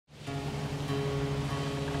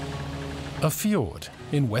A fjord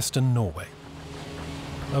in western Norway.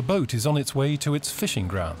 A boat is on its way to its fishing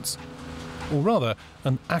grounds, or rather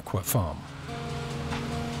an aqua farm.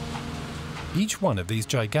 Each one of these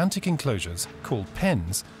gigantic enclosures, called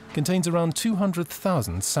pens, contains around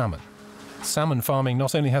 200,000 salmon. Salmon farming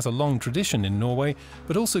not only has a long tradition in Norway,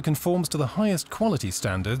 but also conforms to the highest quality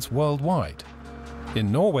standards worldwide.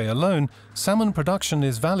 In Norway alone, salmon production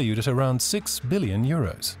is valued at around 6 billion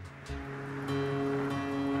euros.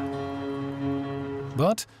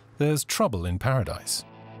 But there's trouble in paradise,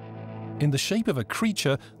 in the shape of a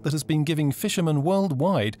creature that has been giving fishermen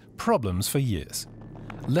worldwide problems for years.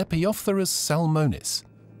 Lepiophtheris salmonis,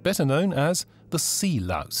 better known as the sea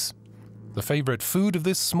louse. The favorite food of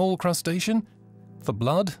this small crustacean? The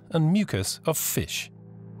blood and mucus of fish.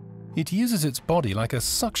 It uses its body like a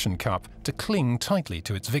suction cup to cling tightly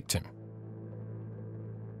to its victim.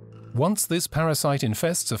 Once this parasite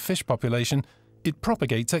infests a fish population, it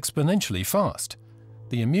propagates exponentially fast.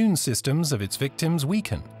 The immune systems of its victims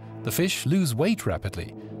weaken, the fish lose weight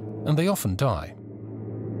rapidly, and they often die.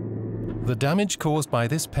 The damage caused by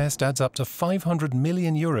this pest adds up to 500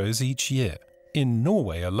 million euros each year, in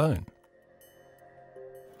Norway alone.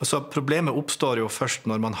 The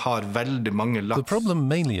problem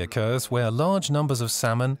mainly occurs where large numbers of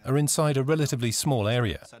salmon are inside a relatively small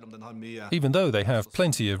area, even though they have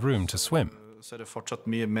plenty of room to swim.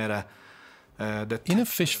 In a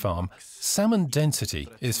fish farm, salmon density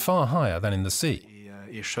is far higher than in the sea.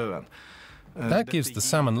 That gives the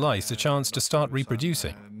salmon lice a chance to start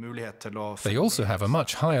reproducing. They also have a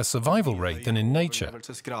much higher survival rate than in nature.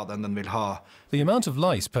 The amount of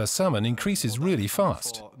lice per salmon increases really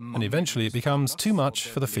fast, and eventually it becomes too much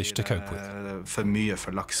for the fish to cope with.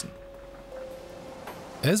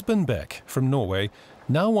 Esben Beck from Norway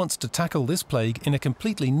now wants to tackle this plague in a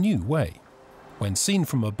completely new way. When seen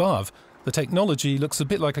from above, the technology looks a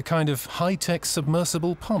bit like a kind of high-tech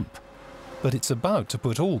submersible pump, but it's about to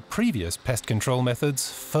put all previous pest control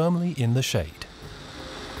methods firmly in the shade.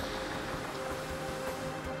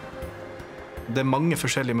 There are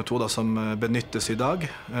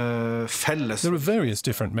various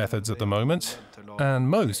different methods at the moment, and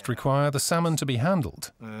most require the salmon to be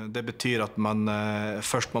handled.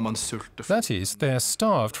 That is, they're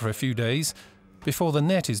starved for a few days before the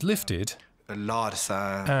net is lifted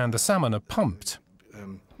and the salmon are pumped,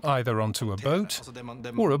 either onto a boat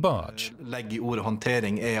or a barge. And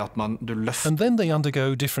then they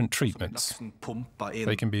undergo different treatments.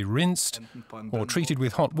 They can be rinsed, or treated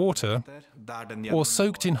with hot water, or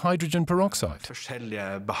soaked in hydrogen peroxide.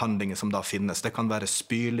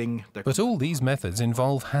 But all these methods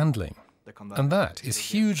involve handling, and that is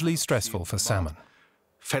hugely stressful for salmon.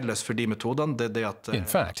 In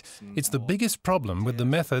fact, it's the biggest problem with the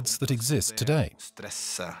methods that exist today.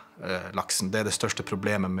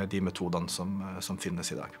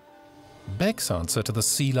 Beck's answer to the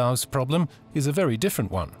sea louse problem is a very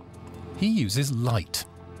different one. He uses light,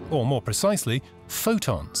 or more precisely,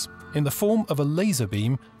 photons, in the form of a laser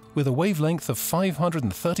beam with a wavelength of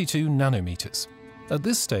 532 nanometers. At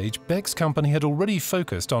this stage, Beck's company had already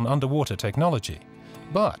focused on underwater technology.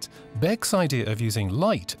 But Beck's idea of using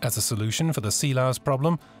light as a solution for the sea louse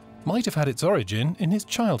problem might have had its origin in his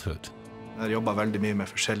childhood.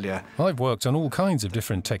 I've worked on all kinds of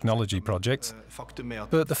different technology projects,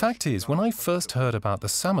 but the fact is, when I first heard about the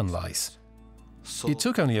salmon lice, it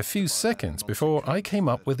took only a few seconds before I came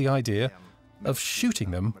up with the idea of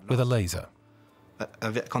shooting them with a laser.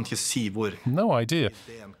 No idea.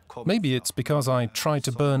 Maybe it's because I tried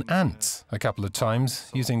to burn ants a couple of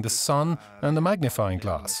times using the sun and the magnifying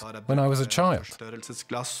glass when I was a child.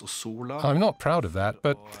 I'm not proud of that,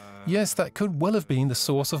 but yes, that could well have been the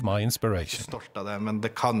source of my inspiration.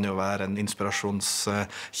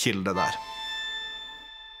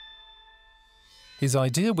 His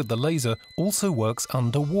idea with the laser also works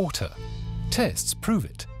underwater. Tests prove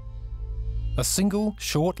it. A single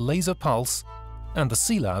short laser pulse and the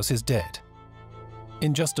sea louse is dead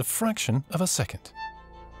in just a fraction of a second.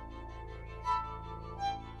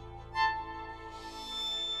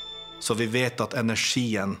 We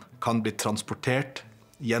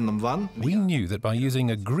knew that by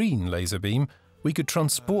using a green laser beam, we could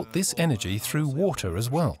transport this energy through water as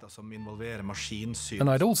well. And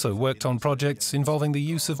I'd also worked on projects involving the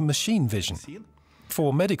use of machine vision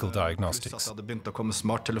for medical diagnostics.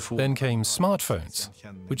 Then came smartphones,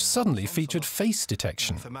 which suddenly featured face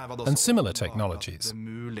detection and similar technologies.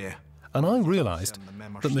 And I realized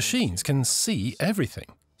that machines can see everything,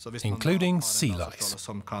 including sea lice.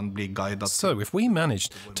 So if we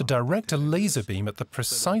managed to direct a laser beam at the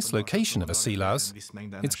precise location of a sea louse,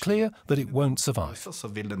 it's clear that it won't survive.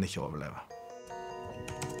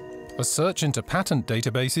 A search into patent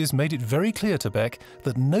databases made it very clear to Beck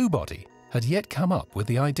that nobody had yet come up with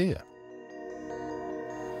the idea.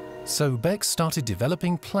 So Beck started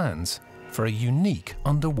developing plans for a unique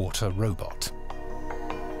underwater robot.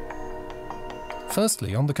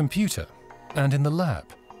 Firstly on the computer and in the lab,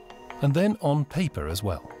 and then on paper as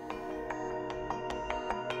well.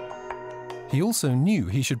 He also knew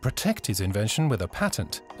he should protect his invention with a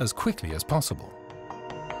patent as quickly as possible.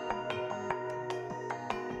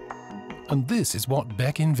 And this is what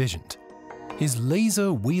Beck envisioned: his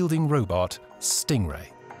laser-wielding robot, Stingray.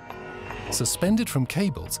 Suspended from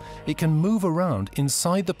cables, it can move around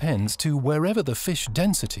inside the pens to wherever the fish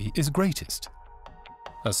density is greatest.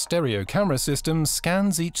 A stereo camera system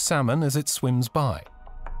scans each salmon as it swims by.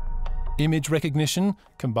 Image recognition,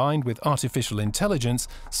 combined with artificial intelligence,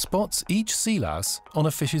 spots each sea louse on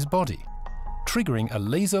a fish's body, triggering a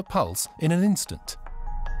laser pulse in an instant.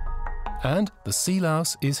 And the sea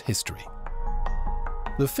louse is history.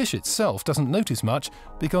 The fish itself doesn't notice much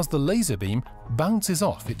because the laser beam bounces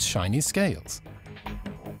off its shiny scales.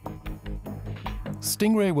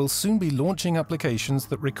 Stingray will soon be launching applications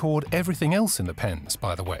that record everything else in the pens,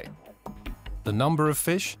 by the way. The number of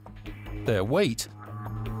fish, their weight,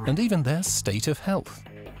 and even their state of health.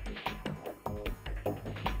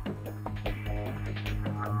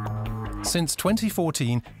 Since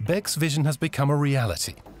 2014, Beck's vision has become a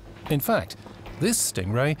reality. In fact, this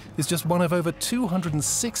Stingray is just one of over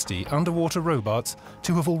 260 underwater robots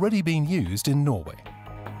to have already been used in Norway.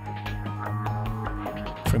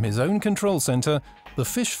 From his own control center, the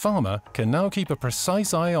fish farmer can now keep a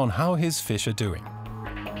precise eye on how his fish are doing.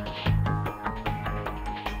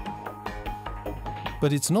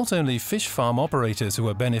 But it's not only fish farm operators who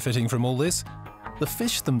are benefiting from all this. The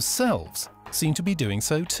fish themselves seem to be doing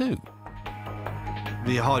so too.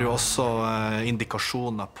 Vi har jo også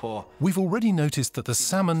indikasjoner på. We've already noticed that the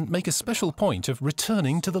salmon make a special point of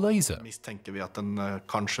returning to the laser. Mistenker vi at den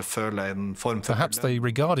kanskje føler en form for. Perhaps they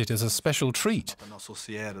regard it as a special treat.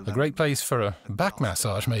 A great place for a back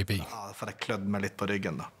massage, maybe. Ja, for jeg klødde meg litt på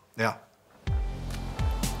ryggen da. Ja.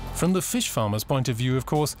 From the fish farmer's point of view, of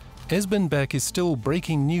course, Esben Beck is still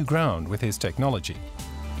breaking new ground with his technology.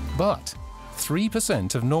 But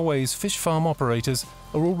 3% of Norway's fish farm operators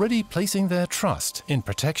are already placing their trust in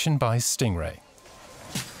protection by Stingray.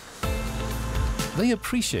 They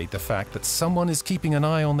appreciate the fact that someone is keeping an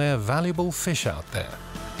eye on their valuable fish out there,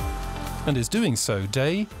 and is doing so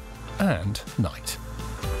day and night.